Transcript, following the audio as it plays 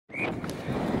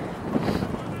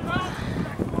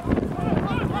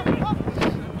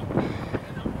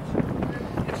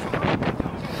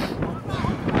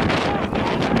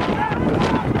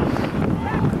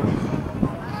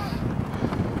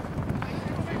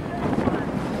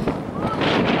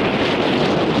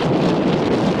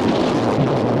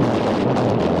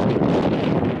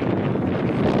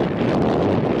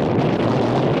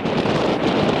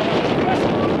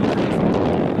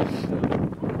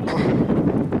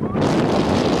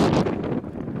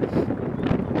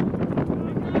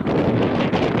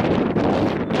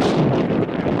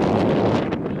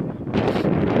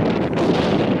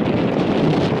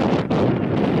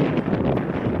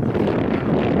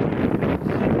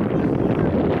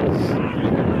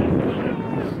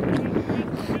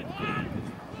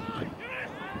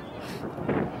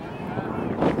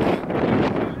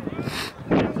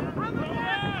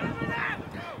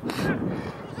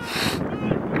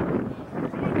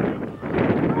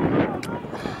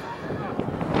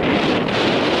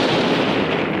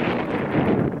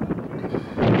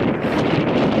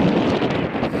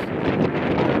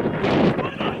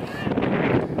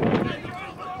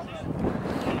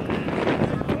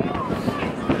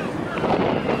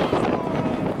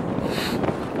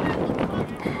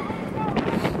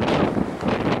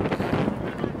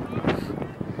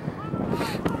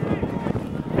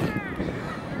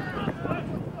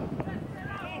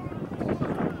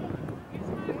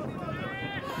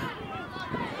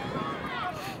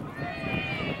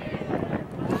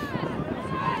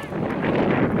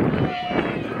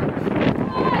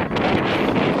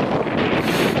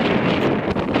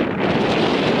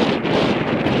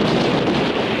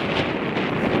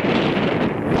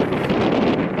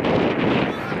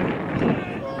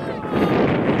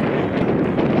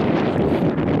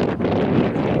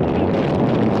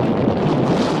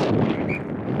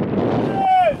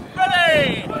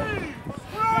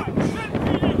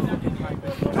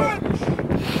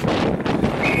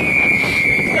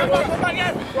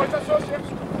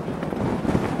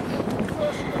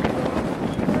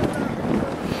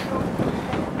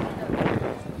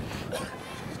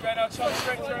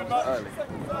Stretch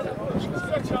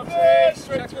up,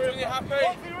 stretch through when you're happy.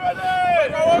 Ready!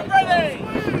 Go on, ready!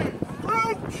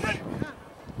 Crouch!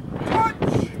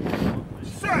 Touch!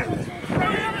 Set!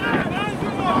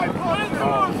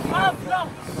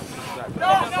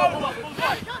 No!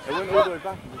 It went all the way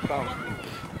back and just bounced.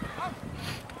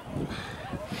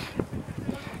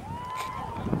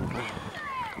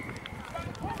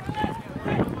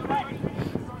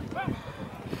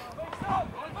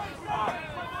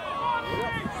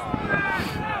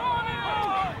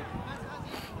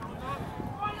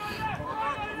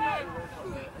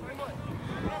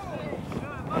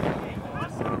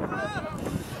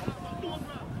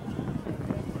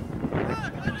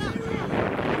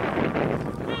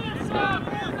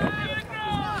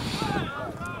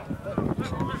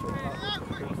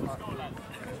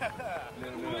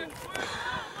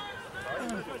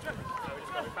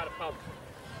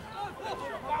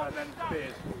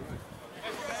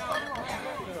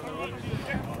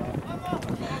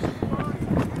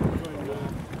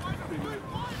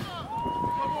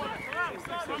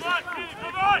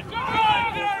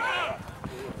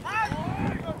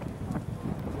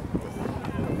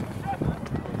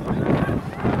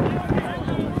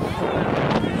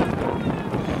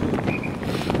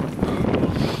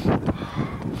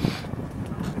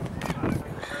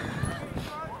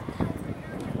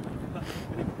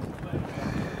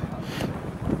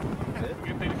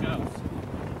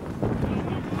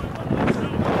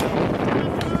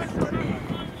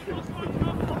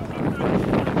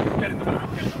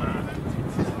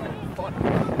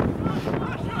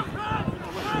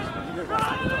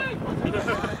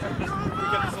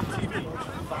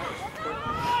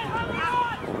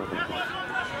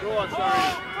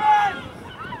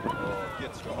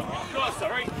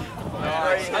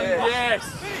 Yes!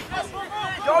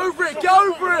 Go for it!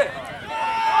 Go for it!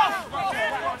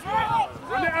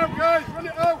 Run it out, guys! Run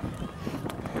it out!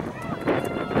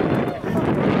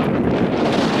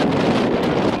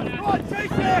 Come on,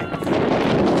 take it!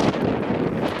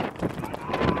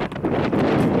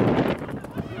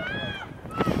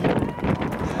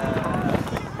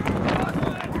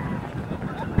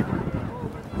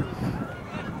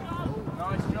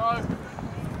 Nice, Joe.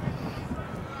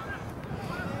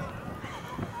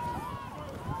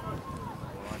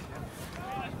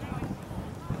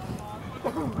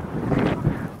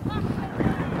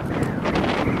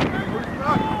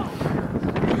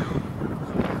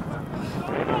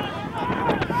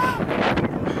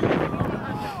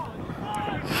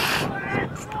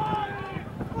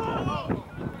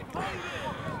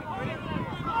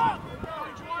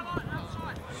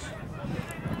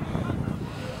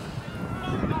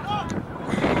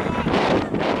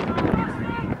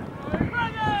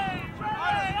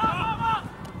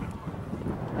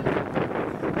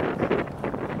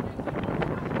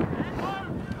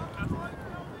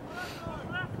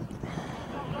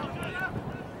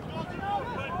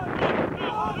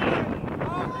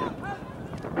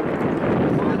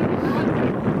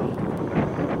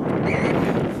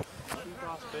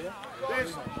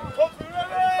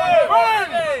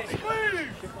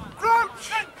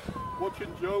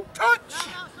 Watching Joe. Touch!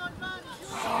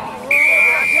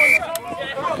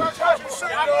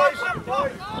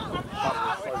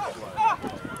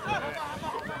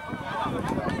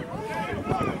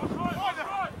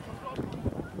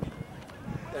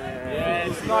 Yeah,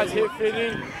 it's nice hit,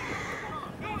 Finny.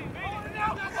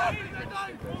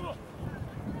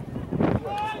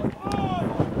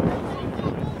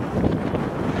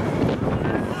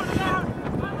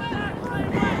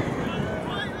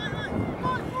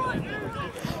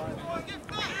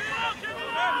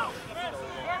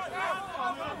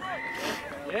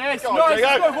 Yes, go nice,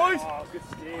 on, go boys! Oh, good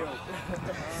steal.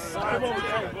 That's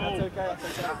okay, that's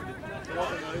okay. There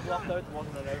wasn't an overlap though, there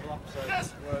wasn't an overlap, so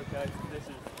we're okay. This is...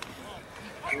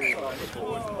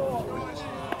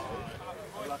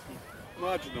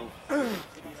 Marginal.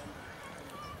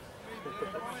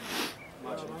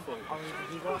 Marginal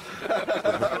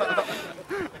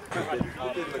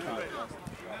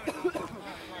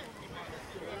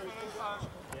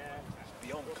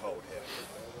Beyond cold here.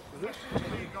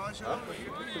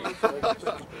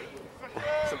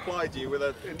 Supplied you with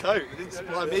a coat, it didn't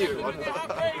supply me with one.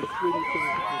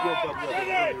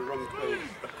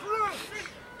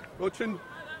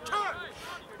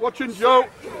 Watching Joe.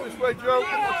 This way, Joe.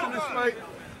 Watching this way.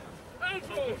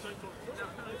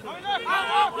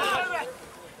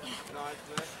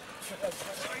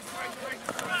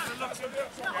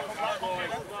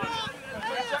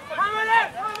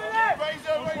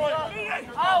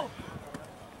 Oh!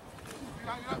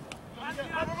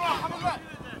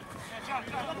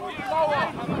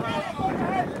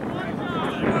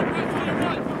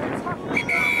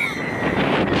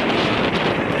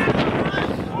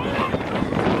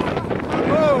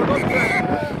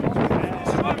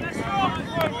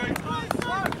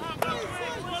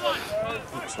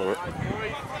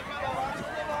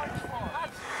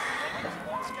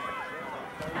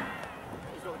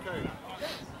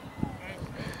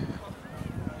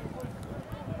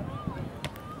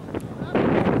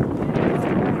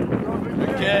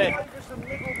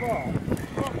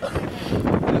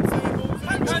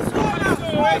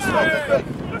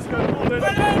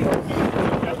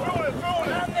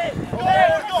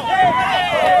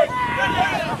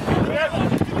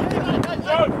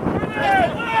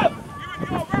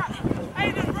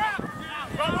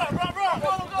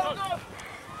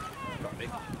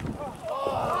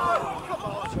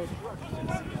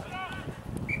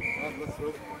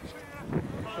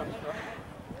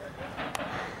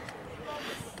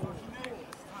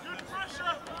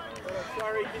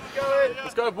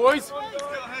 Let's go, boys.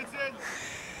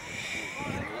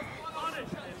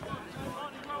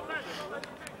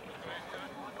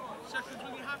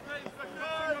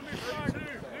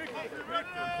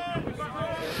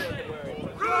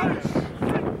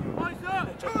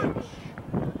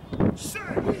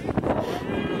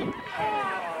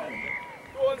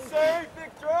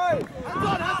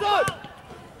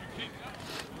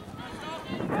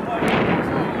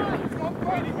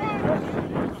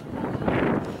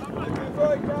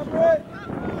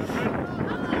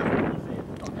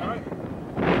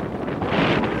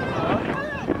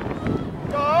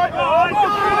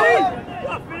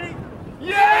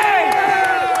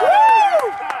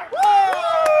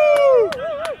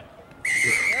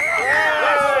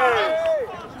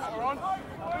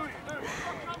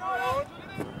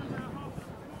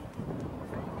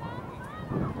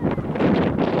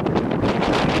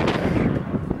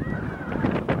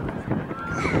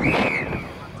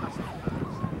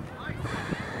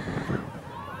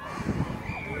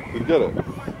 Did you get it?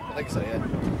 I think so, yeah.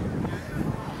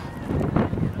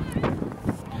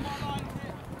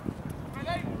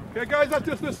 Okay guys, that's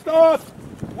just the start.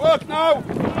 Work now.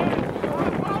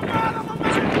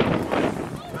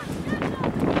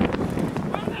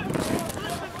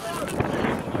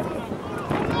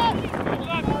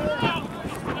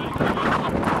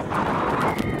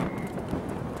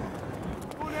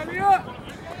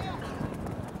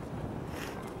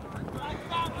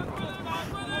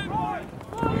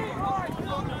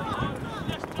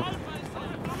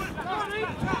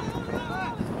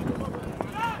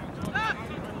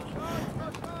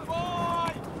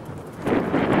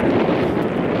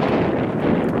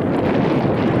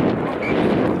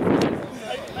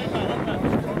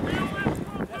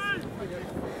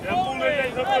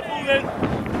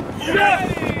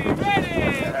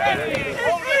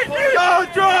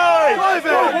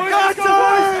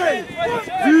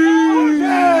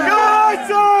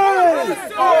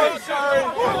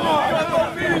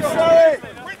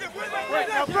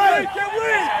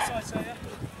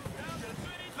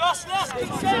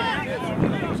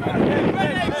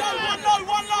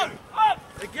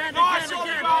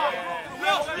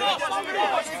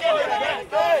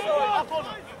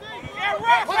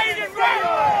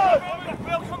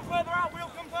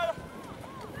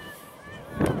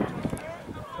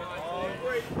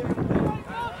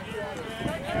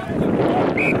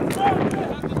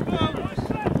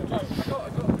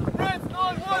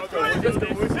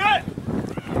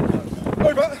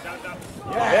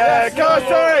 Yeah, go,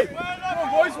 sorry! Come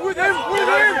on boys, with him,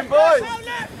 boys!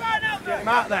 Get him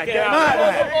out there, get him out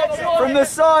there! From the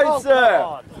side,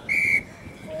 sir!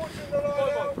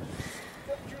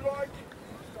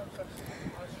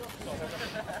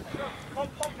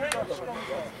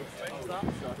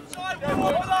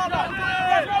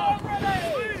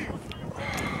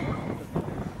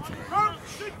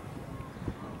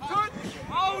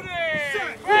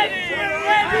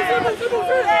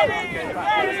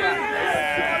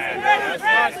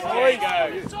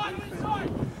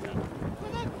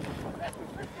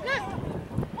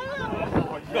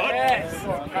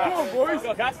 Come on boys!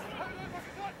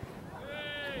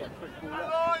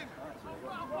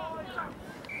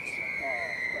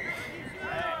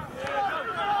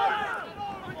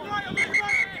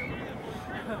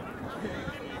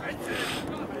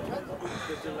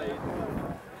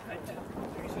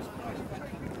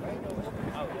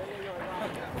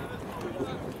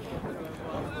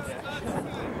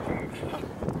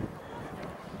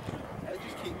 They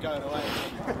just keep going away.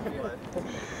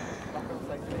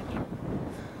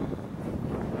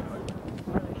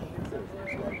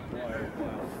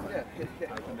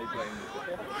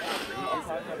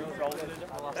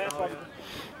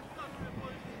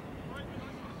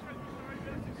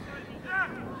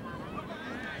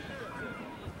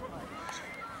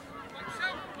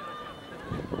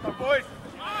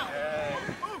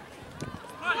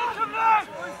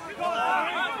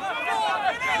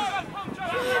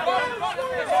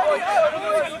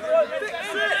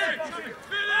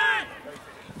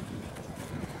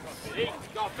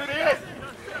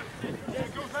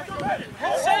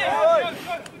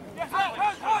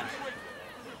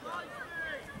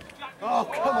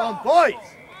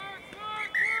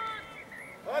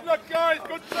 Good luck, guys.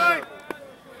 Good save.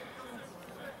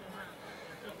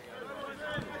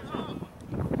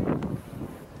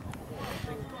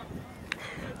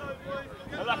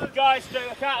 Good luck, guys.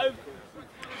 Look at him.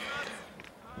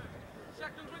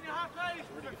 Seconds when you're happy.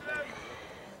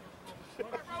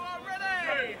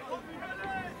 Ready.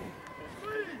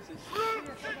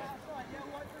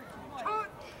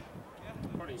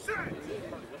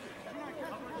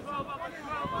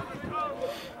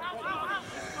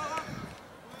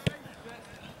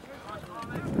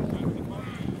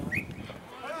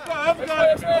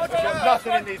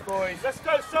 Nothing in these boys. Let's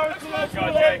go, sorry, pull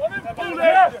it.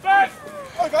 Fast.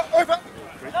 Over.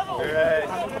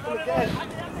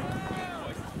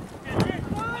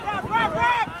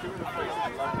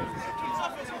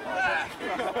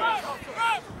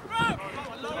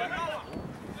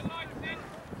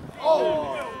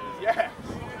 Oh, yeah.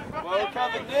 Well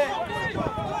covered, Nick.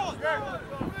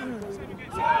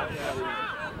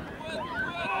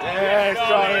 Yes,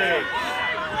 Johnny.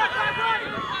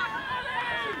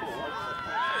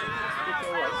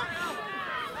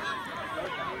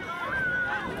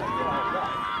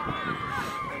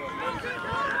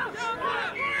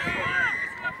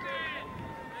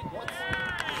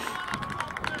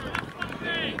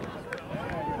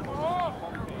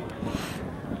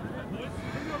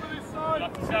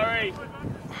 Sorry.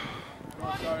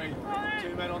 Sorry,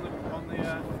 2 men on the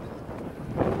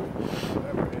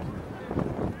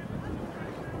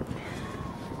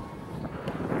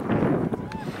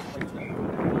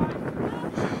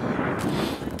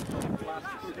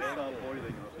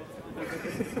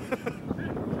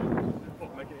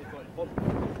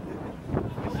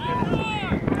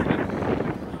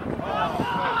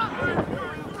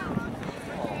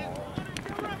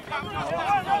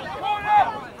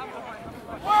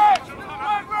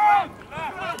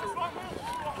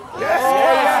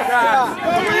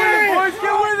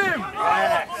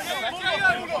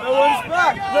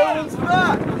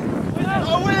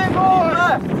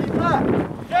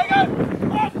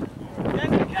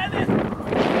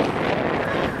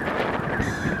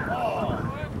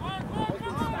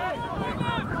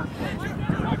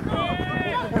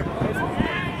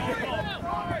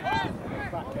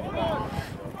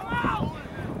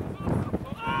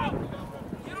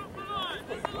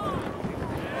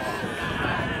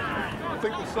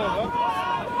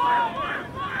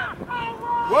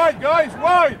Wide, guys,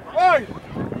 wide.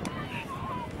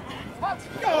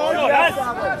 Oh, yes.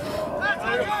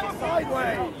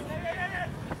 Sideways.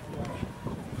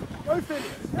 Go finish.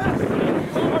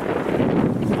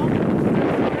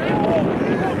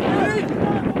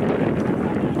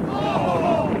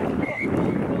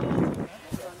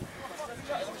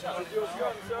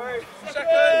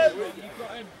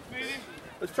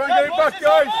 Let's try and get it back,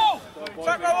 guys.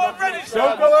 Back row on, ready.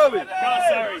 Don't go early. Go on,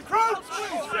 sorry. Crouch.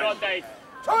 Go on, Dave.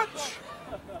 Touch.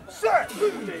 Set.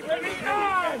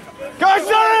 Go,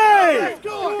 Surrey!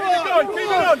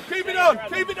 Keep it on.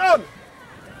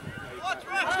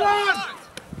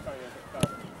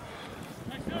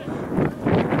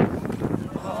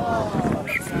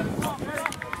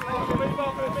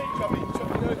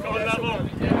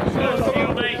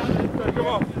 Come on. Come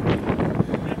on.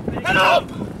 Head up.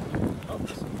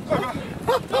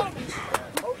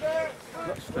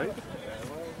 That's straight.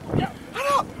 Get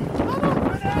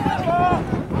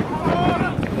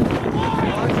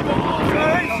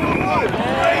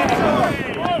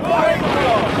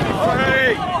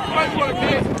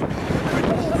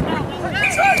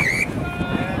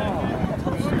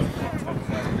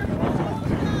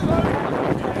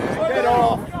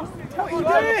off. What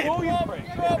are you doing?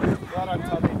 Well done,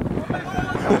 Tommy.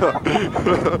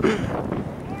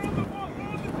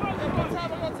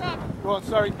 Go on,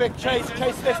 sorry, big chase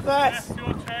this first.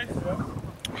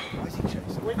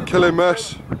 Killing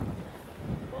mess.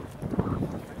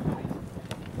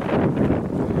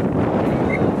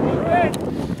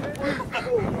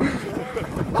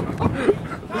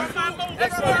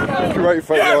 Great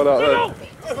fake like that then.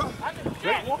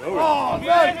 Oh,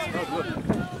 no.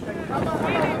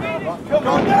 Come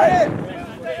on, Dave.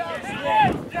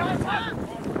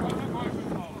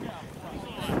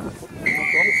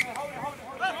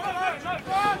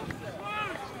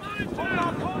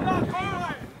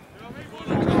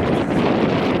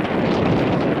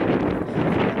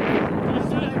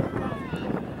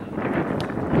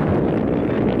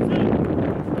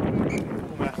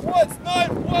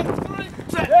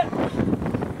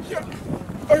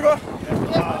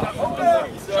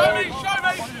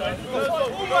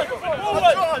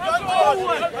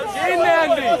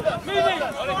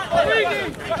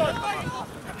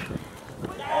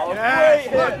 Yes,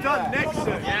 well done,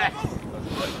 Nixon. Yes.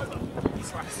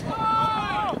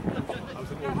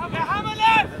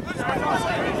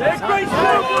 Get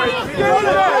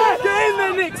in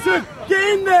there, Nixon! Get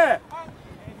in there!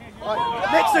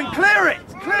 Nixon, clear it!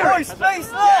 Clear it!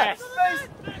 Space left! Space.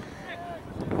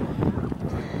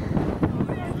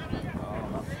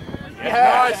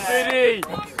 Nice, Biddy!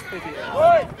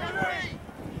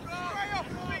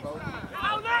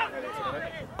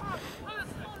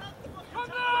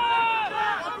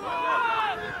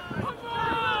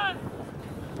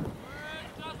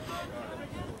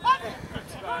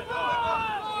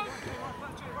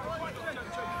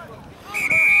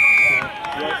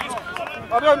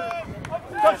 Adam!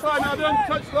 Touchline, Adam!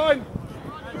 Touchline!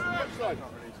 Touchline!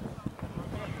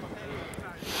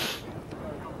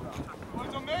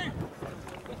 One's on me!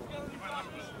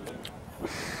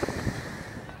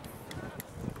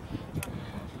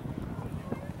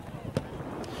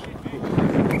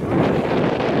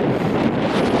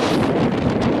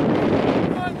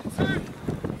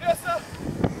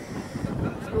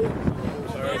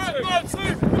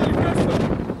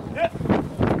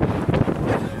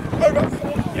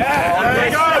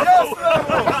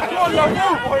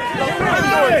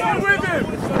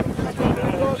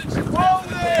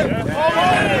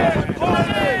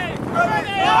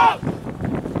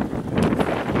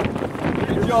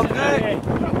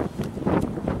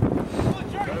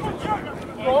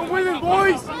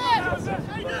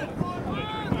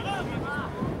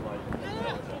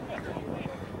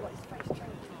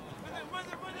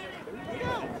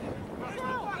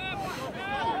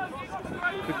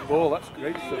 Good ball, that's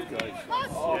great stuff, guys.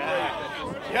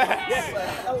 Yes!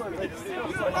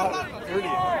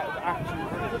 Brilliant.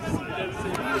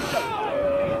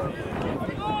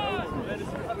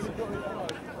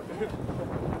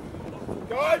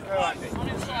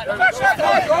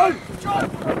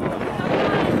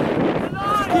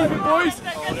 Keep it, boys!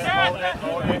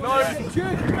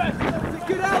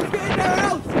 Get out! Get in there,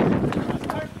 out!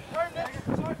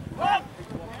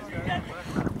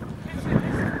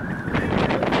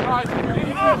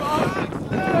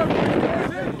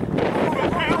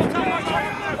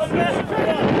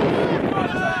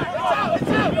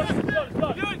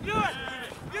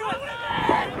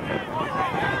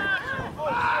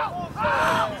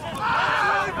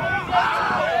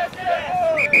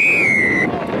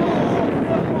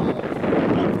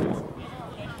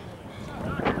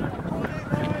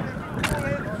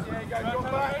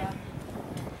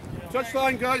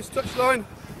 Touchline, guys, touchline.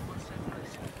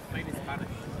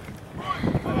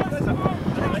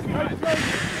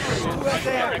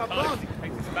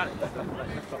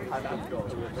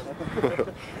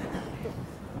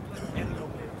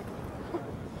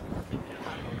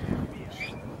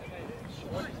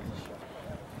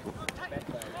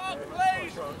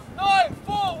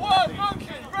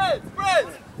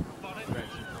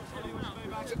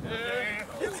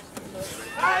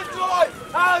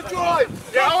 Hand drive!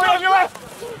 Yeah, all on your left!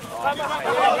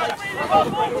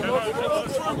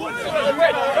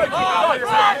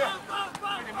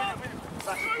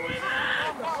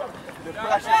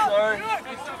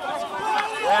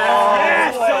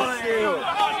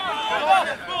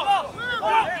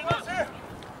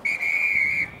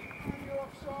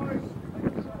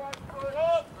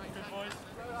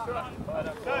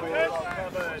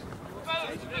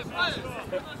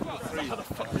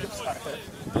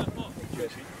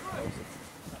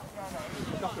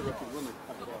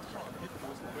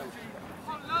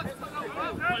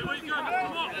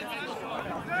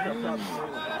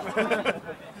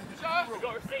 We've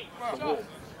got receipts.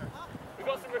 We've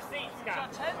got some receipts, Gav.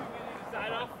 Is that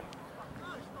enough?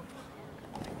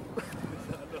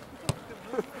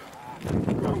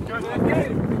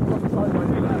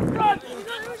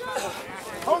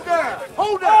 Hold there!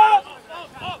 Hold there!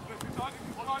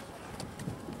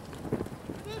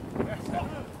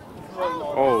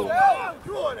 Oh.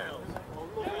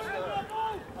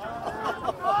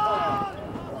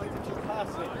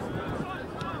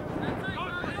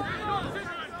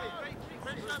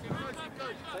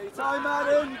 Take time,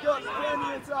 Adam. You've got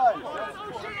plenty of time.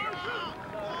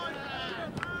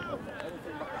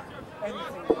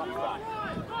 Anything but that.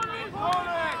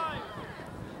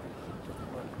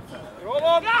 You're all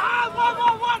on!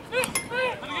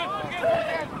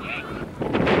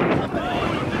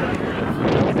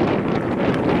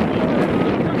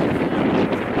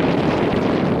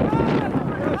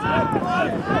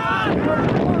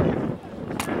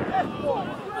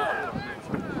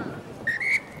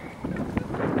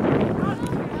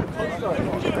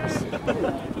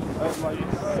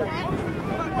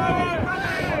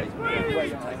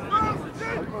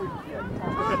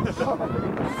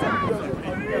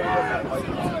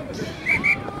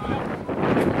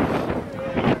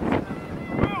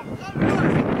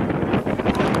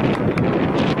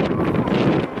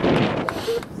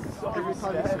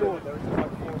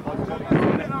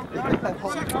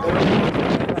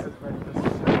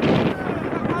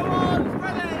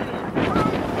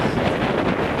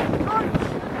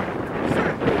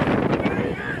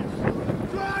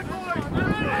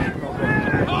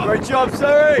 Good job,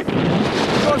 Surrey. You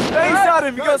got space,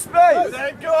 Adam. You got space.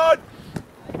 They're good.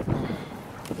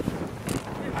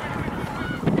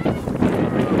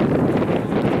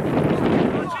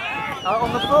 Out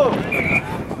on the full.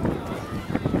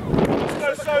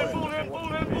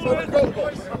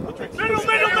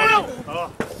 Middle.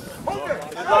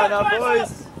 Good line up,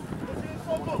 boys.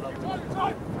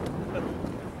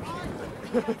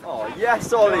 Oh,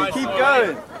 yes, Ollie. Keep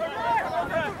going.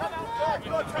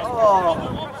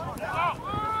 Oh.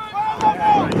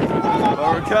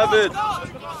 Well recovered.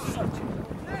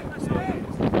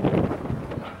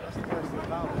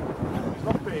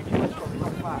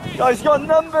 Guys, he's got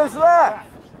numbers left.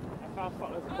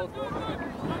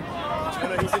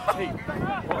 He's a team.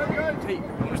 Team.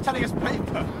 He was telling us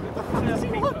paper.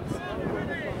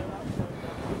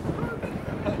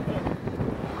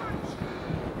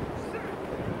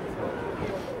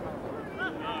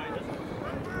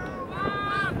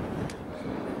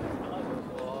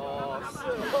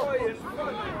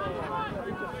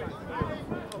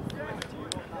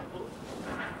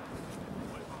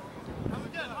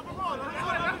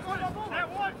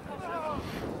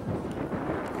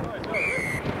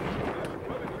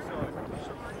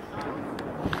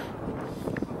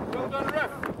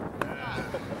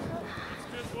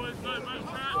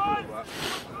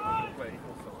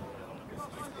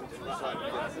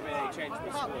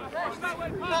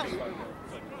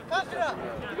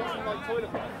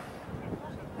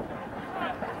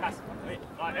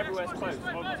 Like everywhere's closed.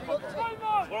 One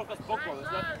of us book one,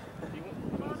 isn't it?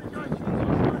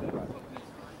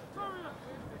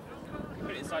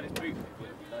 Put it inside his boot.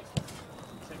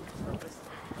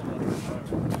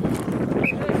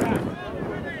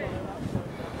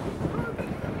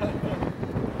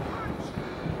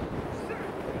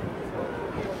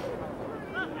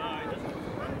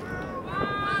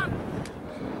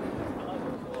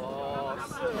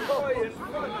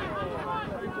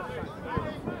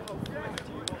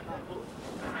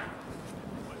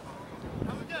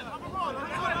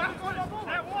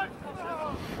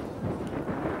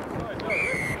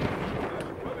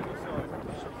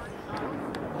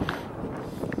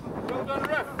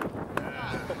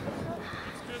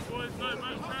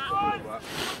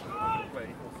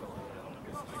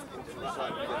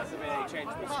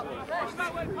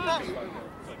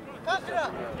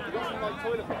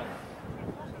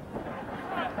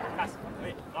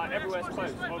 Like everywhere's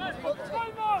closed. One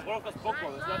of us book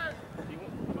one, isn't it?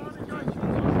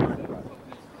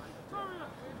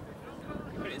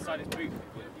 Put it inside his boot.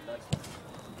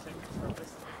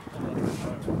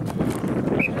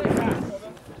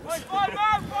 Five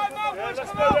man,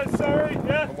 let's go then, sorry.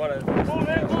 Yeah. Ball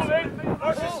in.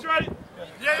 Nice and straight.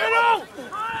 Yeah. Come on.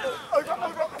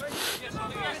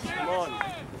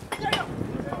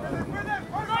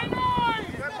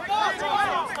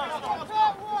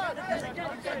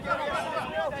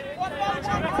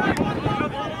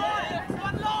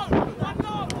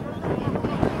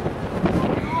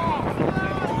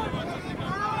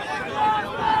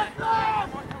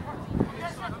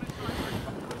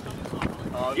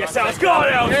 Yes, let's go,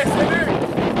 El!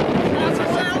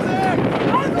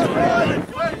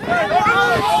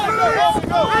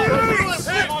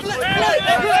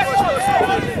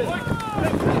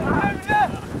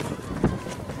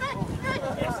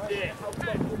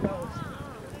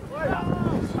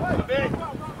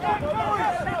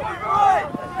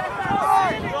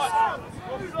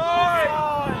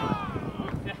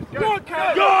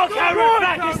 Go, Cameron!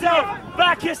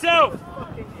 Back yourself!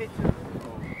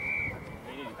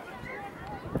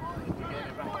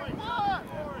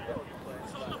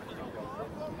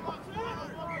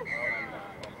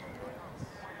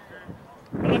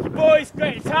 Lucky boys,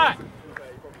 great attack!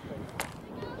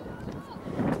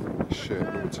 Shit,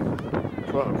 number 10.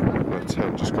 Come on. Number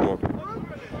 10, just come on.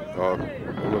 On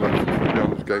the left, down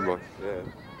the game line. Yeah.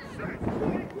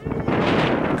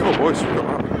 Come on, boys, we've got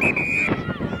that.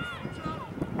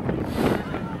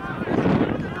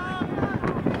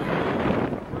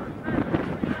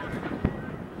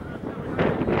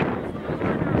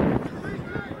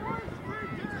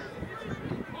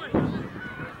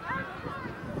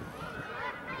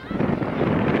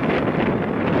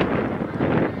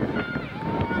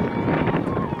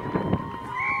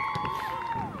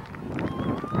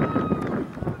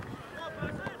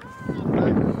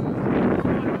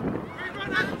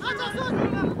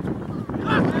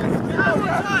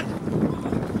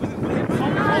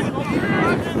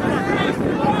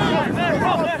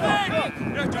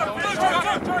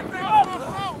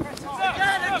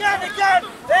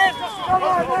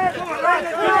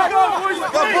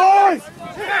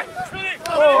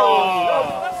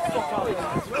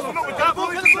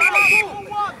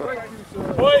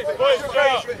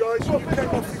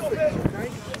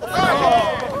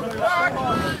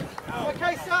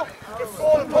 Go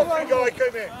on, Puffy guy,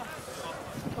 come in.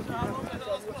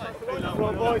 Come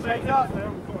on, boys, hands up.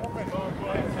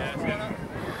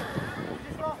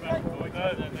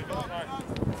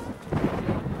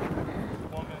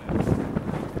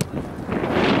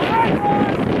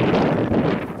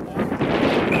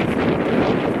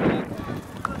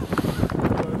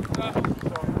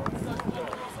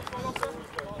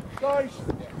 Guys.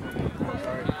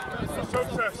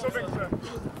 Subbing, sir.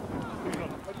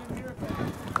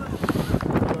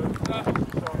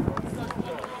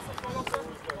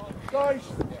 Guys.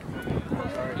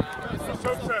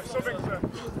 Subbing, sir.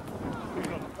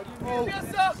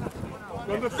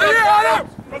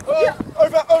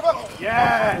 Over.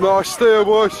 Yeah. Nice steer,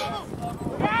 boys.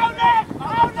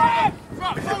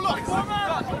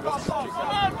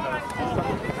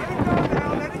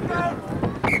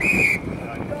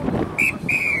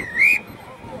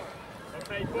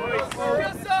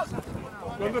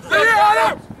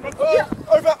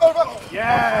 Over.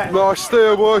 Yeah. Nice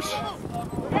steer, boys.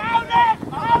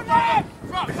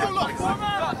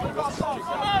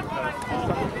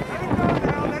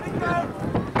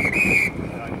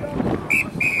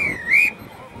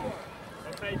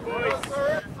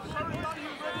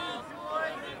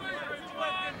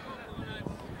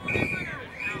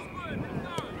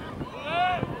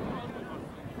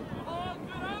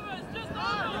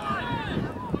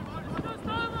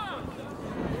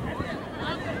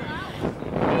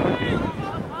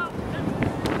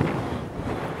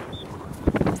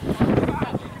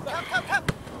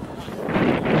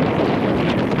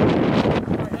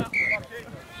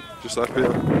 Just up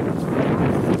here.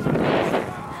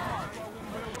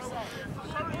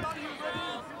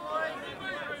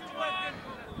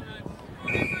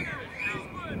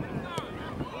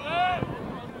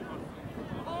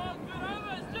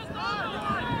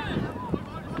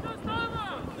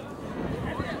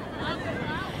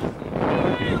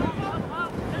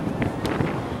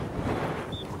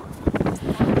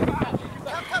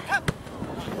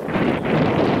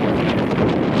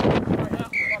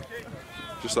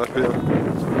 Just up here.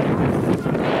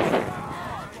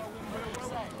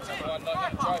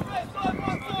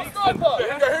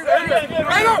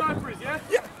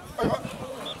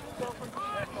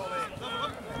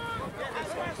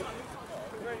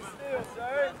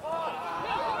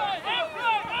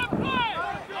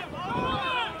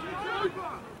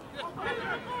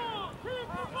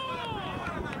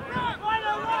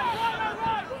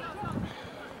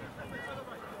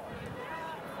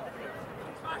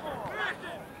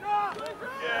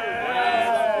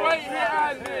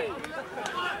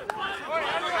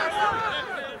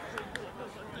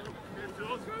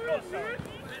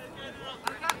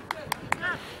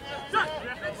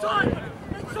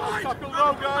 Tackle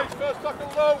low, guys. First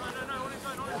tackle low.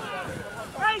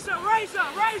 Razor!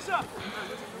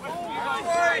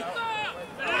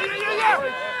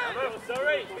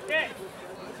 Sorry.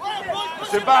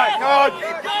 Sit back, God.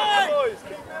 Keep going.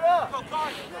 Keep it up.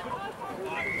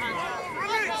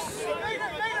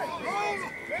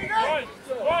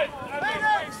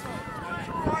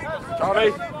 Tommy.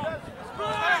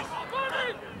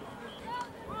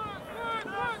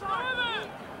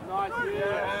 Nice,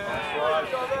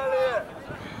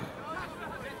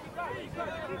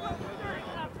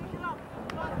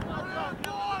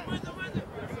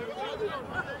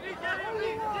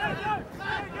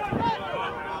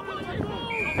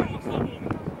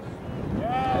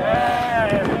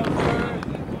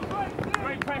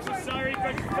 Great pressure, sorry.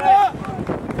 Great pressure.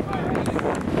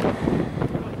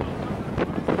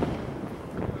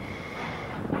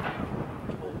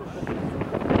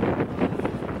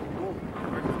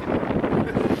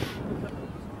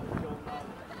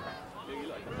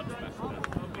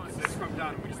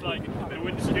 It's like they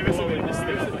wouldn't just give us a bit, just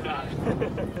give us like that.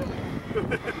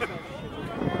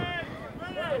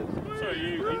 Sorry,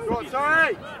 you. Go on,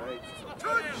 sorry.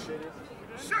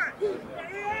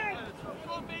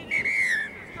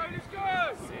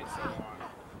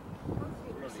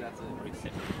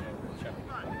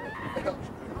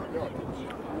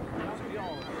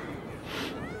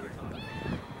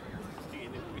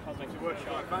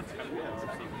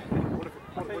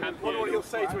 Wonder what he'll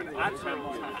say to an admin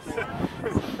cat.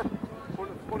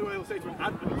 Wonder what he'll say to an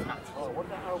admin cat. Oh, I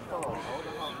wonder how far.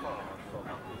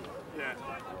 Yeah.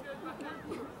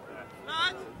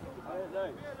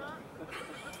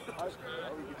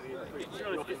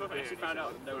 If I've actually found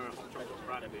out no one else was trying to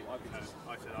brand me,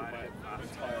 I said I had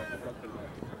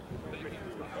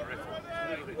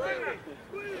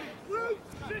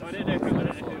I didn't know if it was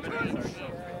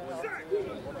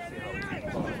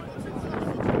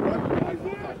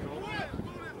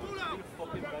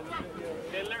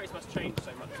The lyrics must change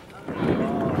so much.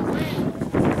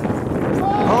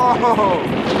 Red,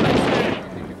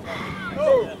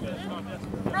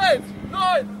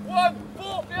 9, 1,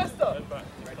 4, Fiesta.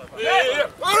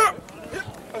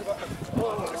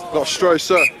 Not straight,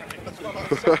 sir.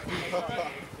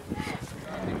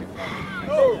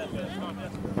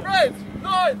 Red,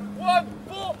 9, 1,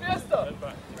 4, Fiesta.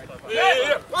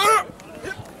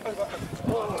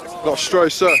 Not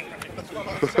straight, sir.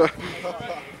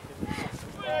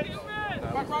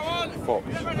 Fox.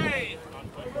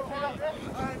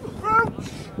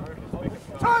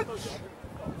 Touch!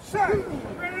 Set!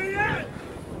 Ready yet?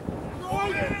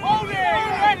 Hold it! Hold it!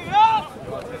 Ready up!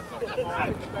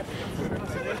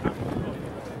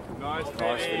 Nice.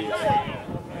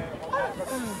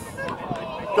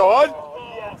 Go on!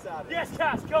 Yes,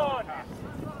 Cass, go on!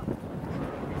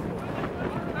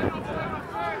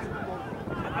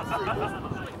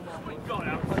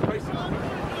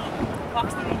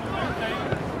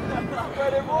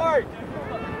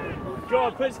 Go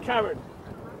on, push Karen.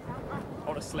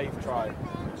 On a slave try.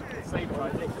 Slave try.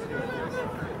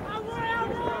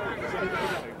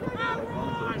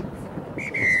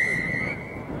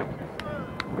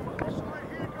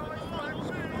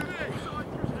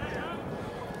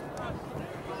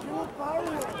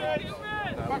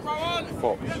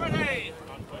 Fox.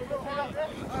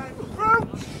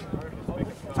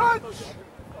 Touch!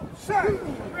 Set!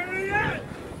 Ready yet?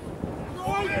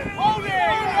 Hold it! Hold it!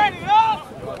 Ready up!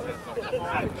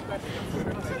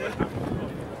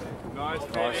 Nice.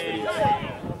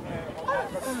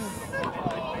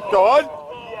 Go on!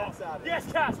 Yes,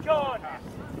 Cass, go on!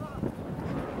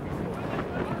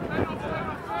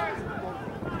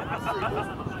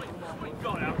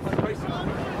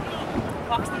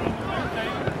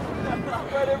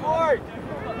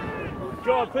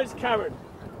 Go on, push Karen.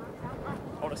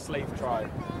 On a slave try.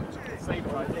 Slave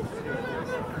try.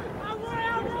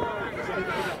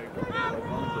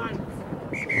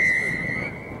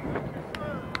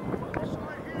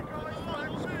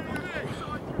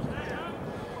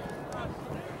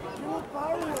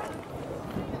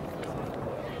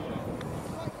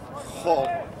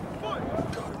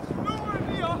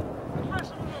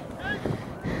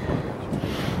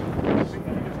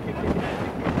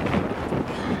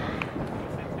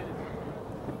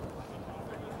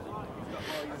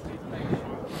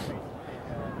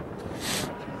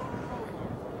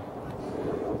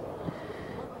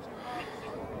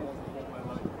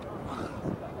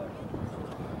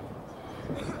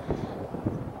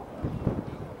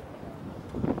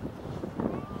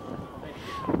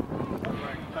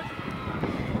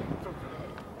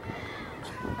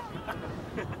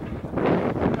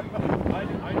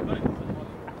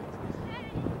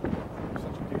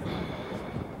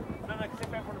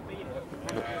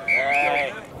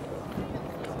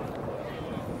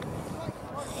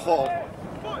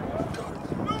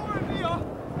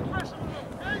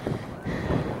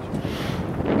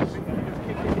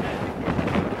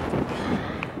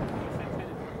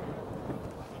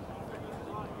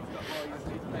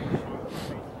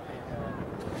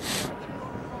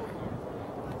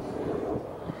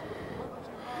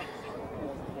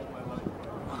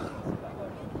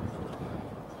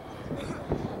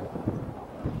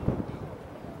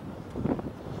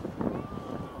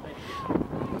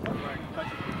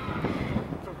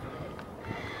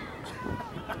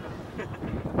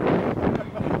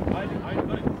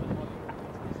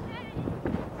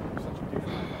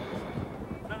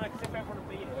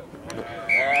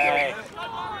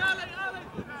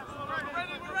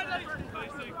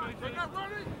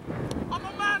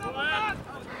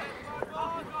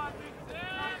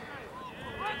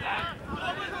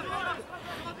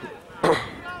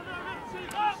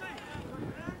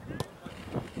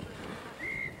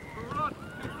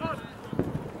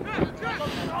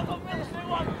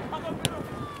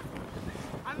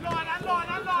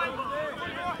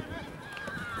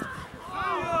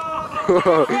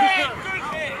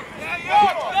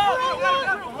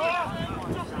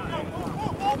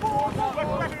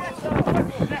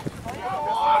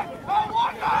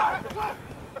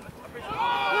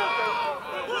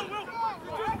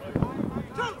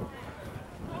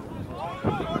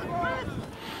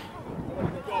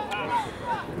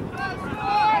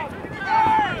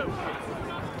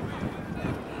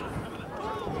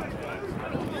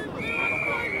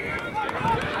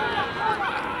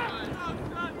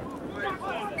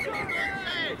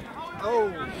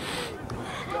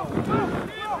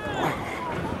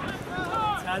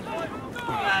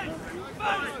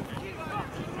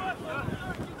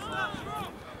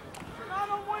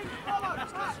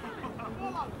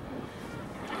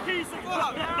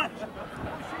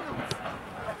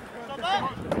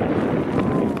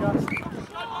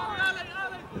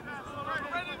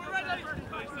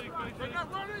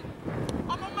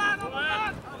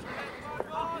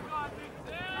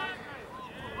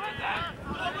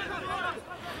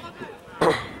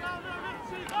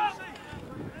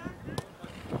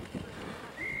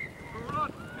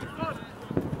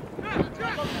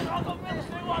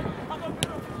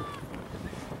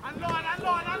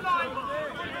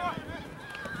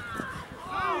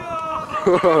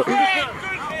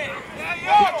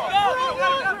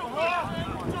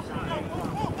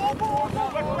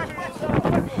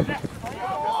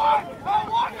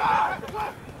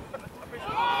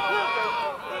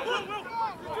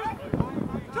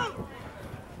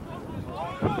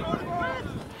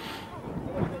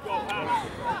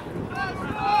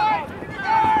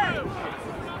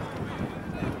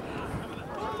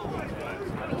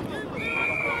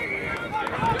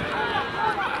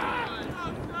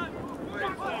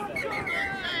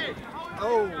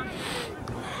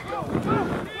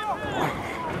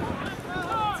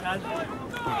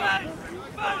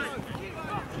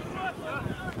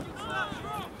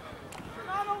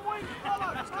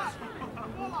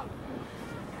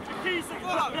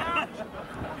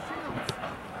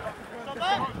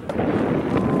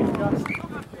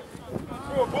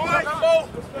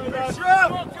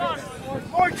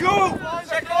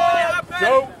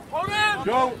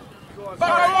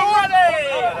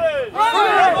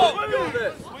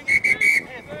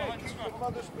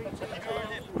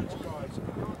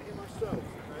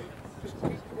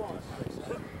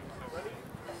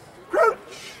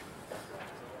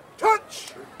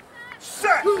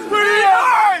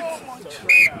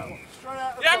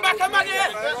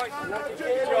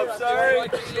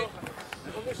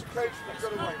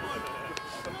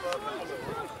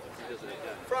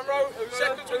 Front row,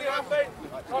 seconds when you're happy.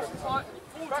 Nice and tight.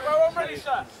 Back row, I'm ready,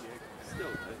 sir.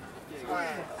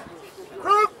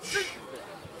 Crouch!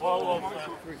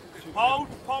 Hold,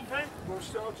 pumping. We'll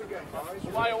start again, guys.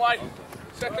 Away, away.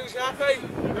 Seconds, you happy?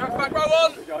 Back row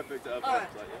on.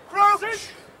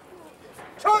 Crouch!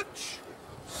 Touch!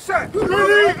 Set!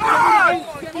 Ready!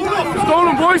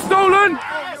 Stolen, boys, stolen!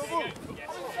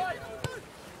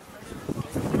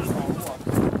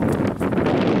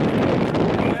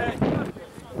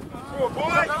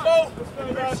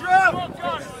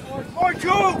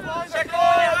 Michael! Second,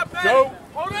 happy? Go!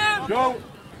 Hold him! Go!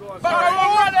 Back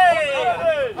row, ready!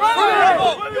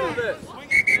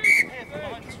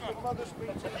 Mother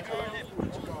speaks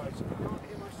afterwards, guys. I can't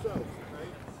hear myself, okay?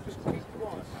 Just keep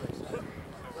quiet, please.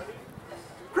 Ready?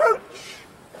 Crouch!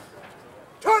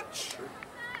 Touch!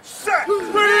 Set!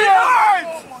 Ready!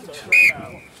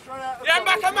 Yeah, I'm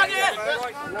back, yeah!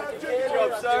 Good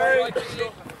job, sorry. On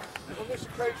this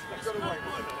occasion, you've got to wait.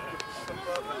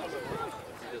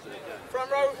 Front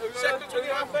row, seconds when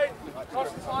you're happy.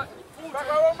 Nice and tight. Back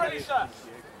row, I'm ready, sir.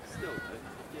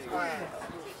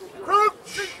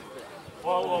 Crouch!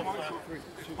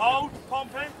 Hold,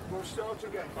 pumping. We'll start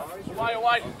again, guys. Away,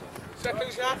 away.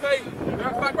 Seconds, you happy?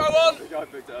 Back row on.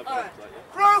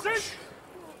 Crouch!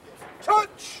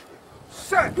 Touch!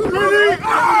 Set! Ready!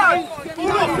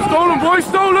 Stolen, boys,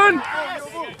 stolen!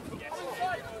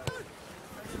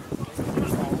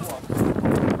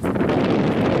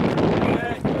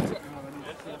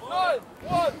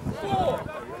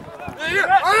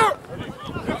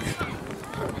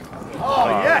 Oh,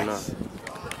 yes!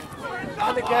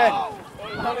 And again.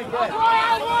 And again.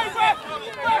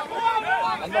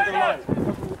 I'm not going to lie.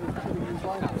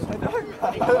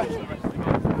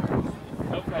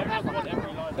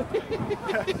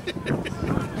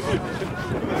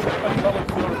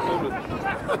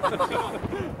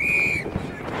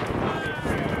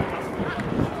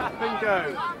 Bingo.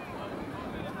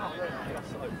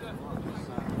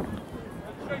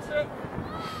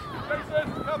 Jason,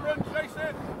 cover him,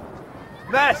 Jason.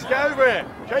 Ness, get over here.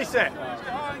 Chase it.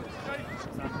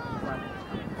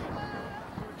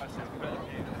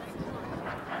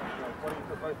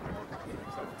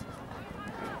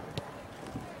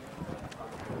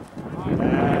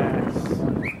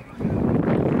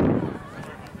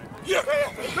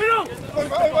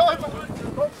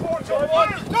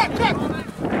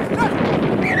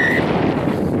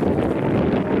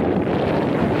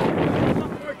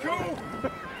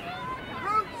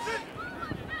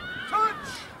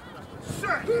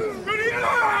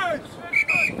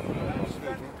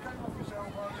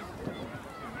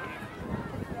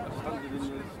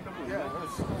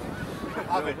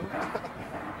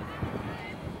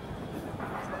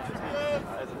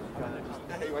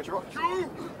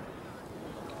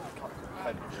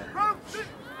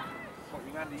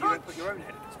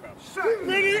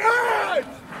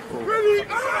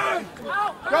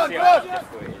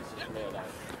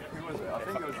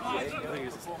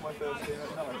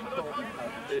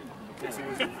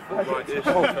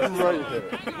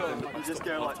 You just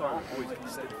go like that. One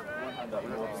hand up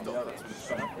and one hand down.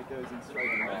 It goes in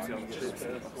straight and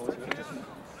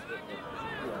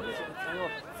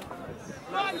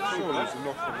Surely it's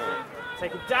enough for that.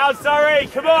 Take it down, Surrey,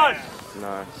 come on!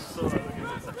 No.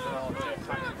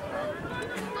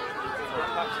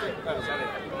 I'll take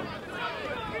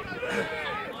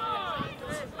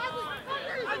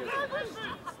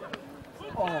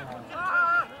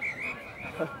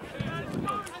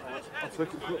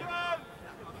it.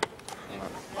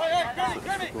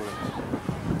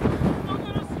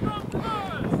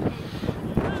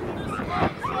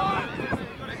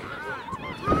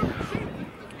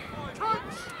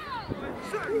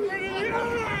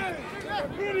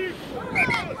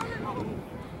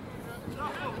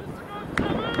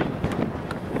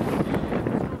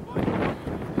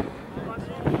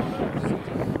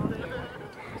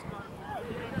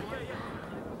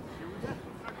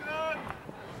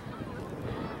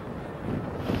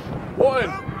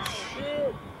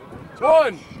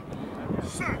 One.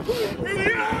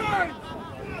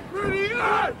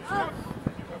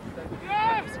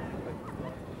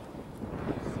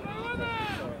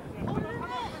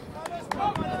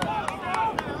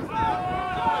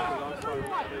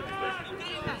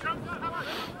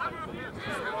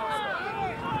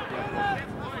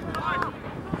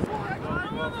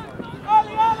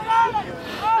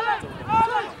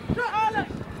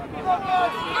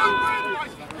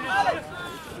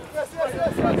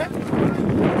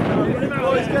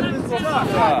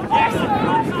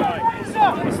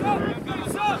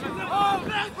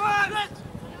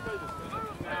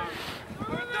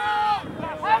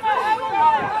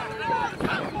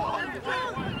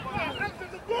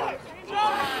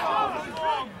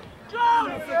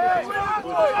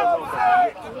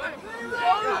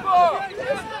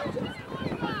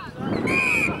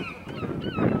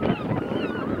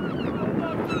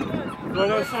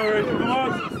 No, sorry, come on.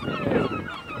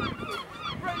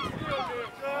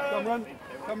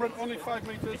 Come run, only 5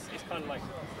 metres. It's kind of like,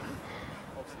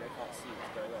 obviously they can't see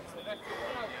what's going on, so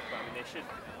I mean they should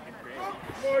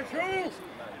improve.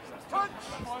 Touch!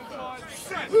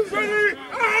 Ready!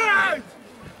 And!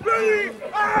 Ready!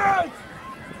 And!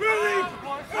 Ready!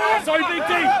 Sorry,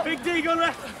 Big D, go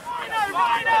left.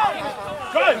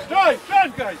 Drive,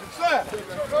 guys, it's there.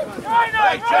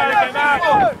 Get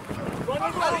out.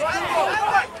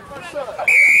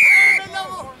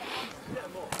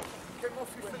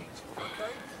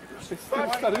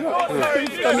 Standing up. Take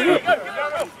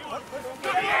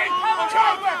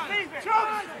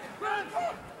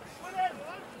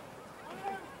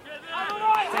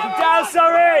him down,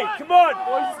 sorry. Come on.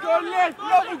 Boys, it's going left.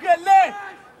 Love will get left.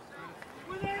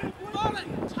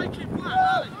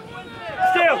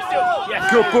 Still. Yes.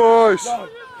 Good boys.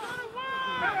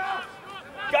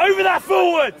 Get over that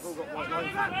forward.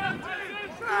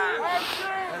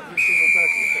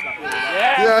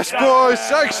 Yes,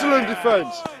 boys. Excellent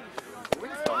defence.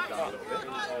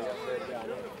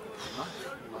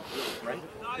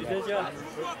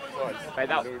 Mate,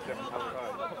 that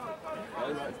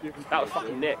was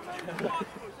fucking Nick.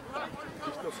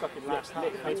 He's still stuck in last half.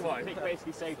 Nick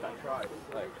basically saved that try.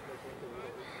 Like,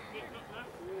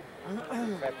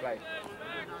 fair play.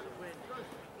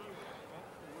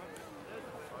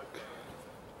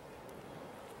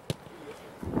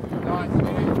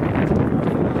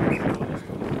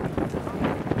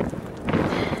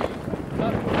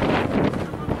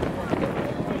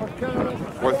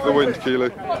 Wait for the wind, Keely.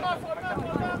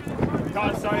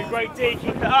 Can't sorry, great D,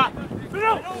 keep it up.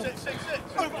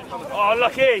 Oh,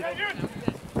 lucky.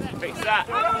 Fix that.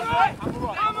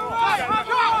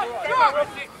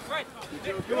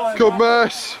 Good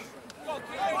mess.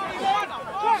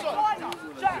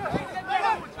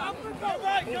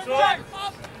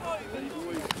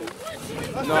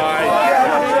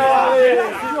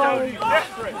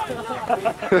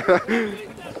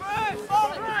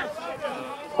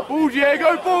 Ball,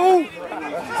 Diego, ball!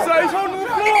 Stays on the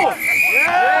floor!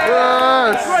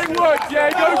 Yes! Great work,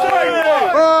 Diego, great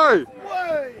work!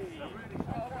 Hey!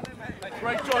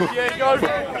 Great job, Diego!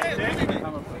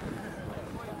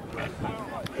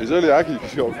 He's only Aggie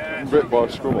because he got ripped by a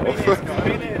scrum off.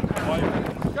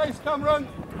 Guys, come run.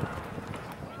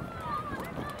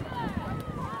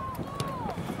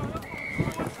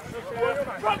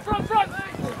 Front!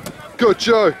 Good,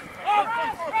 Joe.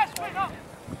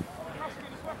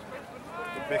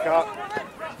 Pick up.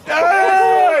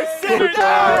 Yes! Sit Good it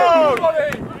down!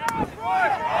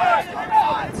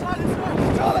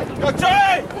 Go,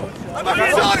 Charlie! I'm back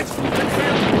inside!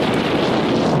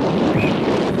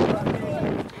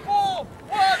 4,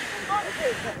 1,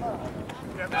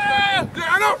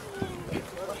 down up!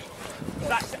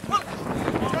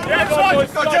 Yeah, go,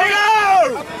 boys, Go, go.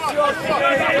 Diego!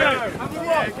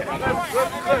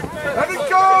 Let it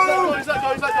go!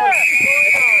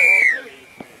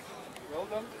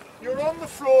 You're on the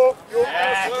floor. You're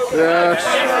Yes.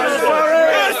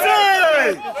 Yes, sir!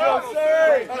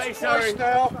 That's twice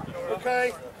now.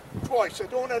 Okay? Twice. I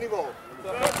don't want any more.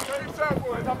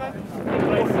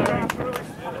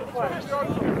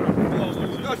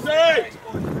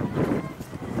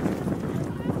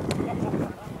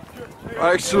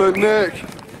 Excellent, Nick.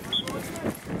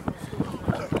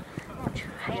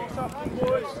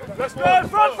 Let's go,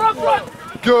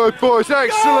 front! Good, boys,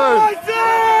 excellent.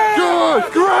 Good,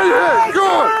 great hit,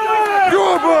 good. Go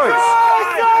on, boys.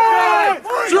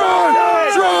 Drive,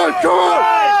 come on.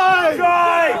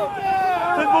 Drive!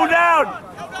 Put the ball down!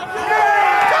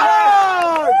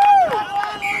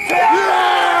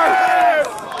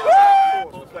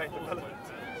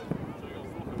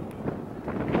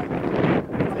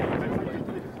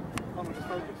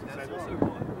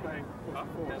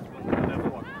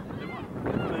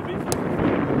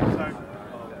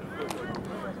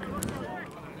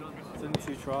 It's in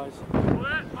 2 tries.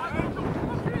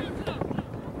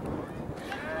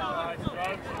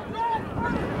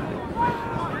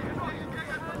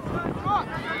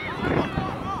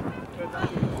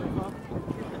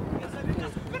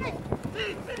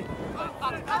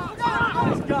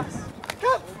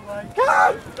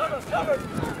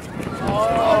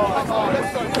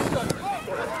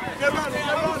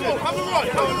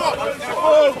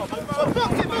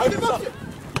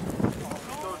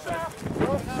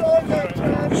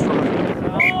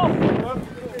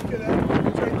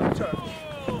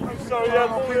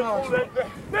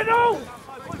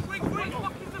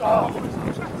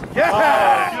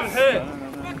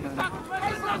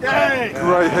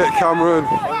 Great hit, Cameron.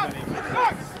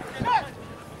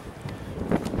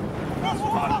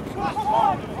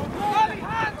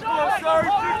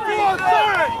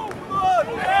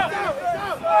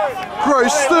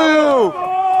 Great steal.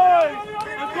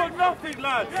 We've got nothing,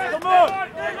 lads. Come on.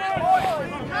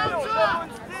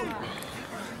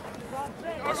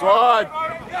 That's one.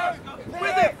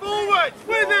 With it, forward!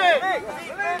 With it!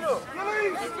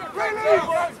 Release!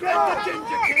 Get the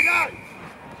ginger kid out!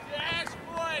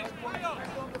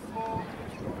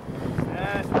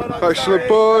 Excellent,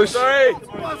 boys. Sorry!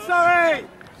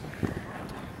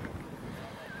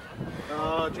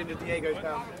 Oh, Ginger Diego's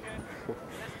down.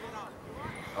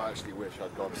 I actually wish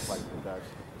I'd gone to play with Dad.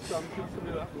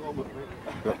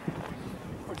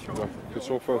 It's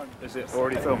all film. Is it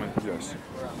already filming? Yes.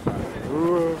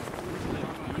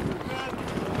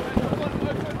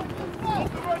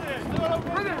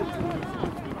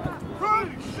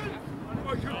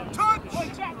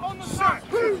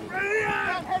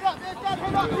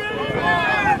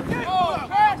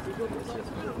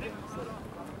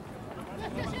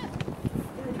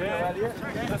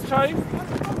 Let's change.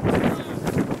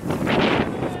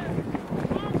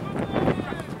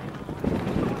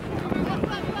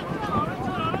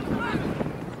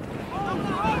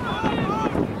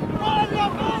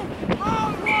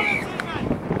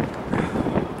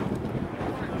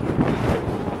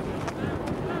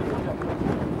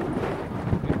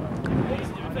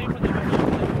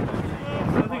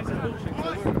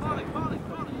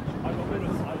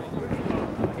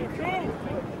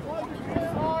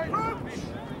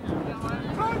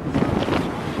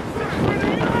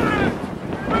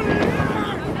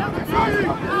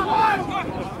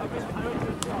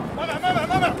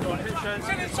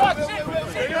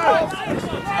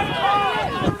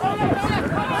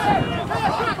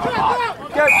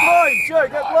 Get blind, Joe,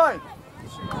 get blind.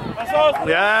 That's all.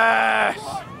 Yes.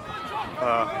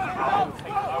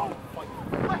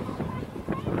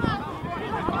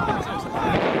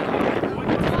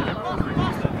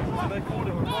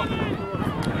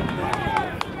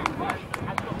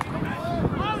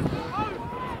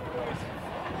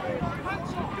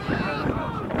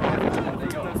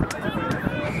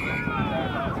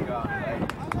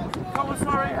 Come on,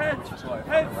 sorry, head,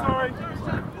 sorry.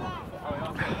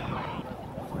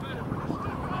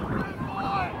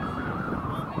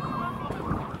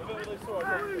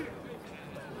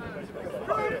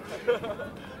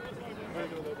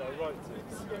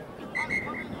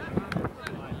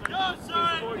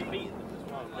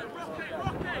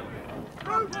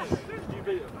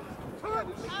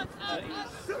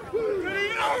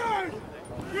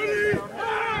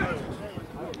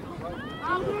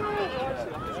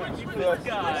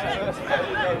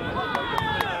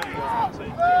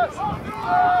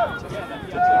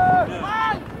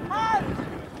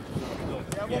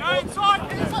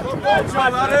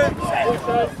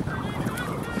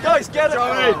 Guys, get it!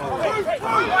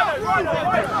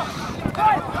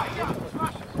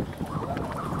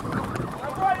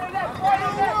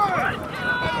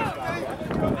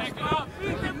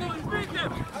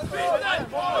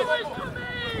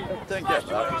 Don't get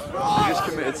that. You just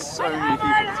committed so many people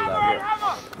to that.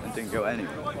 didn't go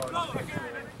anywhere.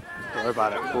 Don't worry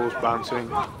about it, ball's bouncing.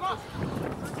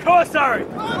 Come on, Surrey!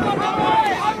 Come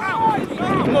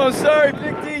on, sorry,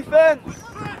 big defence!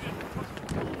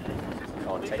 Come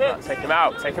on, take him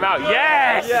out, take him out,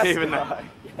 yes! Yes! Even Guy. that.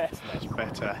 Yes, That's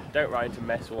better. don't run into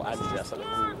mess or Andy, that's like the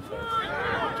rule. So.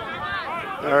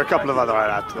 There are a couple of other I'd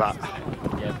add to that.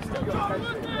 Yeah, but still. The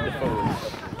forwards.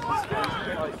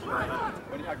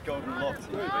 When you had golden locks,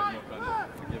 you were a bit more kind of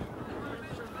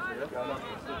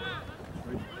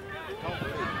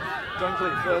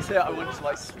Dunkley, first hit, I went to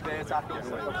like spear tackle or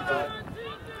something.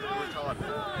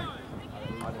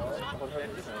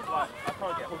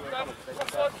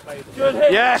 Good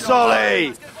hit! Yes,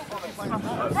 Ollie!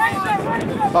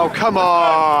 Oh, come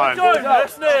on! Go,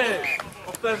 listening!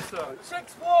 6-1,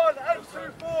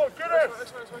 8-2-4, get it!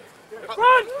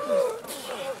 Run!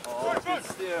 Good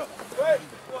steal.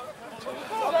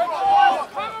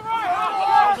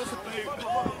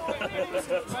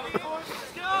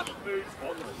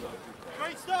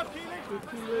 Great stuff, Keelan!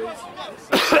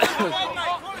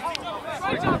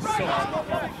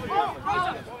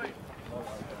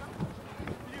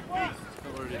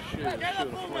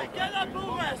 Get that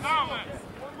ball, West!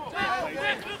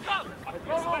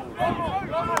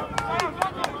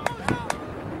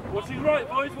 Watching right,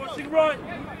 boys, watching right!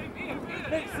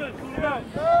 Nixon, call him out!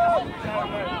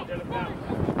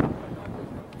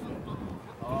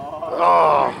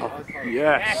 Oh,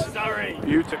 yes. Sorry!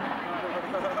 Beautiful.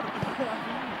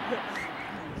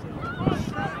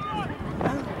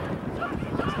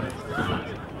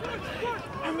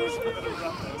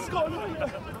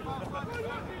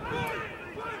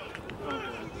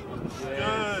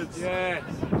 Good! Yes!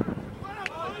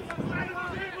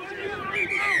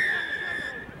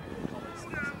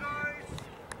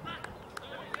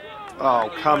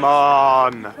 Oh, come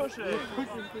on! Push it!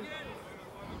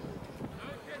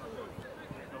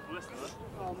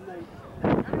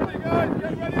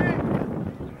 Get ready!